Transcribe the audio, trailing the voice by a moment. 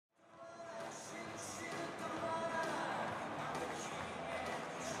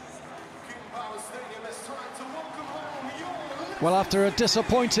Well, after a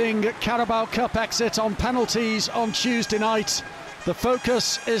disappointing Carabao Cup exit on penalties on Tuesday night, the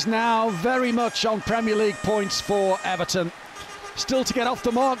focus is now very much on Premier League points for Everton. Still to get off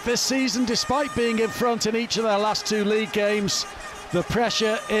the mark this season, despite being in front in each of their last two league games. The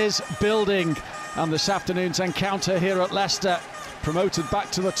pressure is building, and this afternoon's encounter here at Leicester, promoted back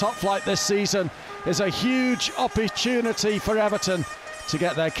to the top flight this season, is a huge opportunity for Everton to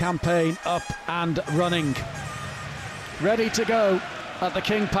get their campaign up and running. Ready to go at the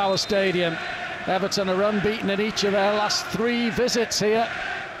King Power Stadium. Everton are unbeaten in each of their last three visits here,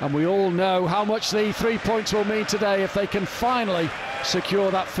 and we all know how much the 3 points will mean today if they can finally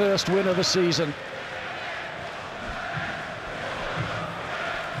secure that first win of the season.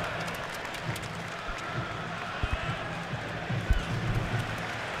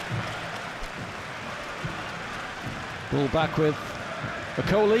 Ball back with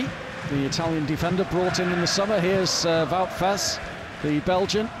Okoli, the Italian defender brought in the summer. Here's Wout, the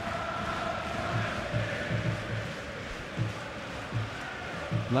Belgian.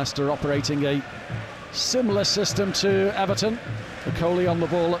 Leicester operating a similar system to Everton. Okoli on the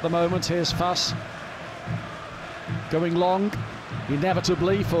ball at the moment. Here's Fass going long,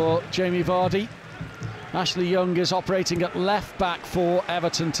 inevitably, for Jamie Vardy. Ashley Young is operating at left back for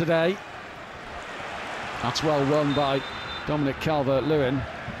Everton today. That's well run by Dominic Calvert-Lewin.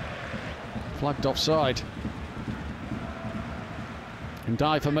 Flagged offside.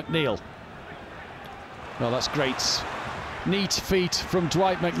 Ndiaye for McNeil. Well, that's great. Neat feet from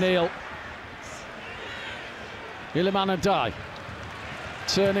Dwight McNeil. Iliman Ndiaye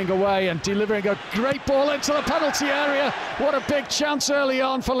turning away and delivering a great ball into the penalty area. What a big chance early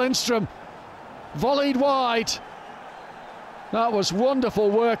on for Lindstrom. Volleyed wide. That was wonderful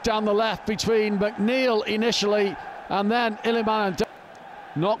work down the left between McNeil initially and then Iliman Ndiaye.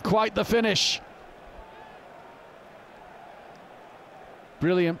 Not quite the finish.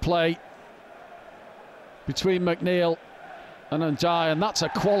 Brilliant play between McNeil and Ndiaye, and that's a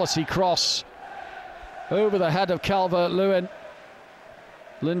quality cross over the head of Calvert-Lewin.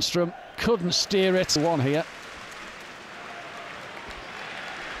 Lindstrom couldn't steer it. One here.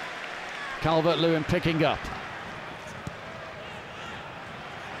 Calvert-Lewin picking up.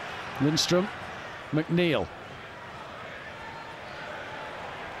 Lindstrom, McNeil.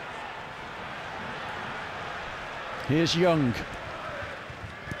 Here's Young.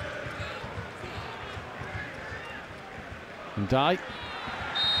 Ndiaye,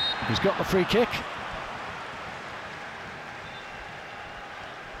 he's got the free kick.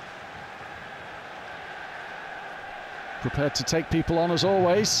 Prepared to take people on as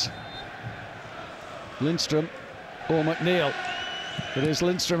always. Lindstrom or McNeil. It is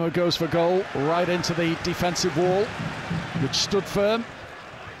Lindstrom who goes for goal, right into the defensive wall, which stood firm.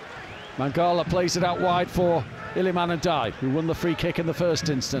 Mangala plays it out wide for Iliman Ndiaye, who won the free kick in the first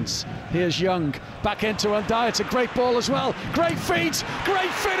instance. Here's Young, back into Ndiaye. It's a great ball as well. Great feet,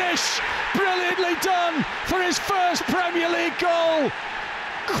 great finish. Brilliantly done for his first Premier League goal.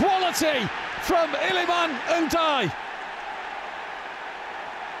 Quality from Iliman Ndiaye.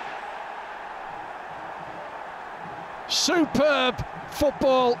 Superb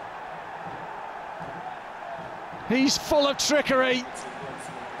football. He's full of trickery,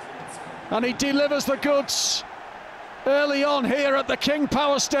 and he delivers the goods early on here at the King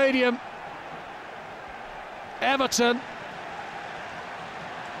Power Stadium. Everton.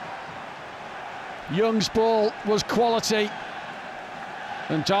 Young's ball was quality,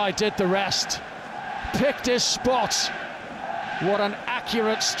 and Ndiaye did the rest. Picked his spot. What an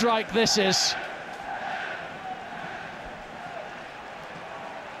accurate strike this is.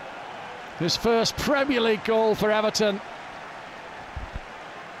 His first Premier League goal for Everton,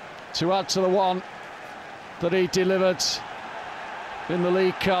 to add to the one that he delivered in the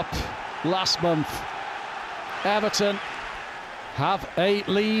League Cup last month. Everton have a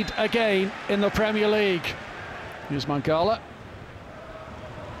lead again in the Premier League. Here's Mangala.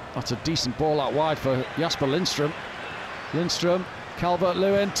 That's a decent ball out wide for Jasper Lindstrom. Lindstrom,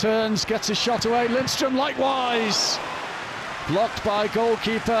 Calvert-Lewin turns, gets his shot away. Lindstrom likewise. Blocked by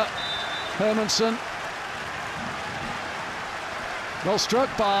goalkeeper Hermansson. Well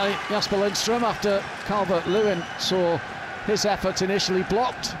struck by Jasper Lindstrom after Calvert-Lewin saw his effort initially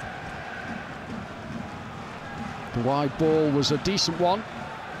blocked. The wide ball was a decent one.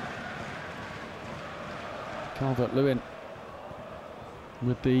 Calvert-Lewin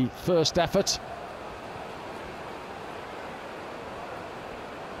with the first effort.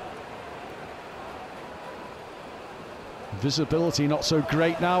 Visibility not so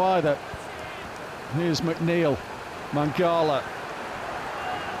great now either. Here's McNeil, Mangala.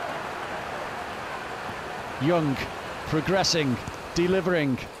 Young progressing,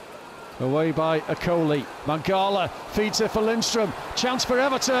 delivering. Away by Akoli. Mangala feeds it for Lindstrom. Chance for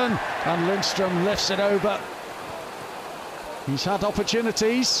Everton, and Lindstrom lifts it over. He's had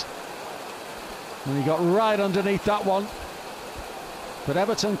opportunities, and he got right underneath that one. But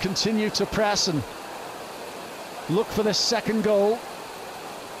Everton continue to press and look for this second goal.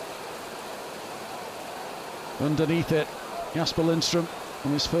 Underneath it, Jasper Lindstrom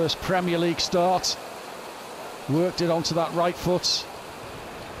on his first Premier League start. Worked it onto that right foot.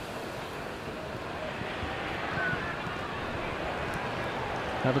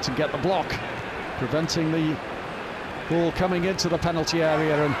 Everton get the block, preventing the ball coming into the penalty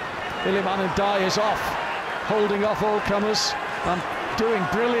area, and Iliman Ndiaye is off, holding off all comers and doing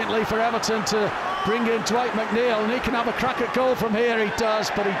brilliantly for Everton to bring in Dwight McNeil, and he can have a crack at goal from here. He does,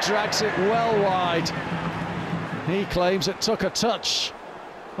 but he drags it well wide. He claims it took a touch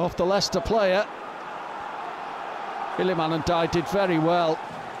off the Leicester player. Iliman Ndiaye did very well.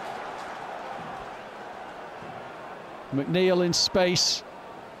 McNeil in space,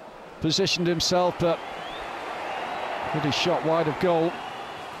 positioned himself, but with his shot wide of goal.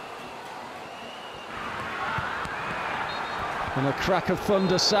 And a crack of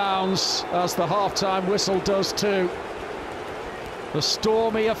thunder sounds as the half-time whistle does too. A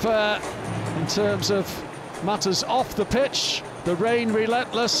stormy affair in terms of matters off the pitch. The rain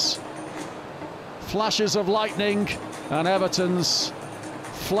relentless, flashes of lightning, and Everton's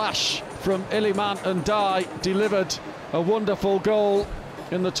flash from Iliman Ndiaye delivered a wonderful goal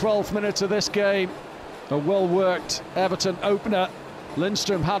in the 12th minute of this game. A well-worked Everton opener.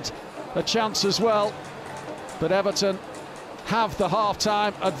 Lindstrom had a chance as well, but Everton have the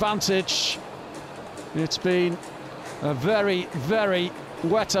half-time advantage. It's been a very, very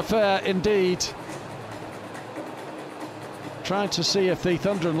wet affair indeed. Trying to see if the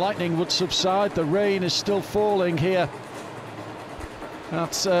thunder and lightning would subside. The rain is still falling here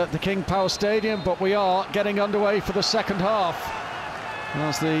at the King Power Stadium, but we are getting underway for the second half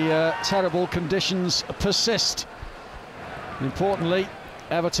as the terrible conditions persist. Importantly,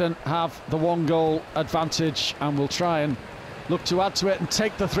 Everton have the 1-goal advantage and will try and look to add to it and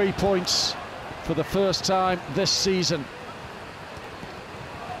take the 3 points for the first time this season.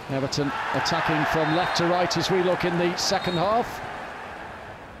 Everton attacking from left to right as we look in the second half.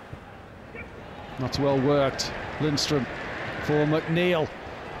 Not well worked. Lindstrom for McNeil.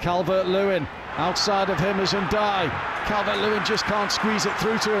 Calvert-Lewin, outside of him is Ndiaye. Calvert-Lewin just can't squeeze it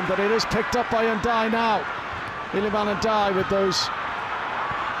through to him, but it is picked up by Ndiaye now. Iliman Ndiaye with those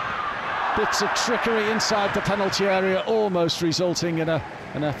bits of trickery inside the penalty area, almost resulting in an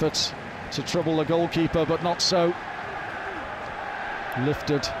effort to trouble the goalkeeper, but not so.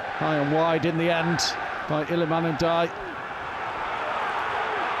 Lifted high and wide in the end by Iliman Ndiaye.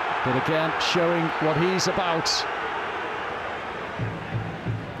 But again, showing what he's about.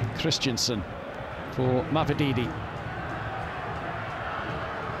 Christensen for Mavdidi.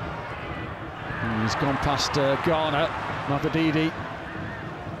 He's gone past Garner. Mavdidi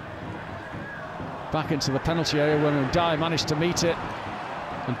back into the penalty area when Ndiaye managed to meet it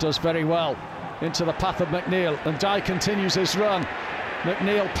and does very well. Into the path of McNeil. Ndiaye continues his run.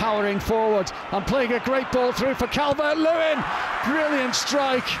 McNeil powering forward and playing a great ball through for Calvert-Lewin. Brilliant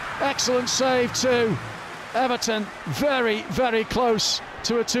strike, excellent save too. Everton very, very close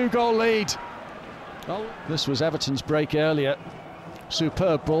to a 2-goal lead. Oh, this was Everton's break earlier.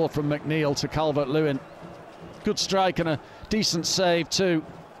 Superb ball from McNeil to Calvert-Lewin. Good strike and a decent save too.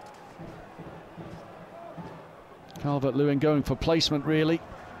 Calvert-Lewin going for placement really.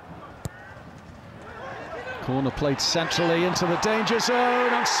 Corner played centrally into the danger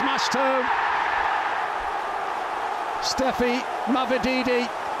zone and smashed home. Stephy Mavdidi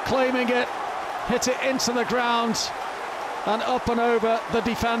claiming it, hit it into the ground and up and over the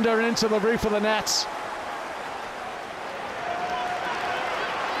defender and into the roof of the net.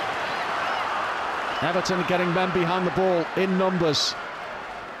 Everton getting men behind the ball in numbers.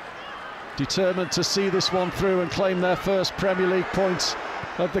 Determined to see this one through and claim their first Premier League point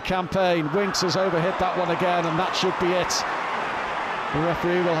of the campaign. Winks has overhit that one again, and that should be it. The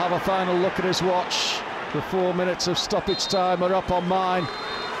referee will have a final look at his watch. The 4 minutes of stoppage time are up on mine,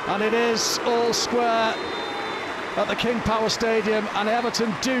 and it is all square at the King Power Stadium, and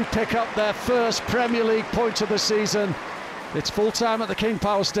Everton do pick up their first Premier League point of the season. It's full time at the King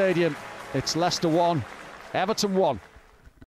Power Stadium. It's Leicester 1, Everton 1.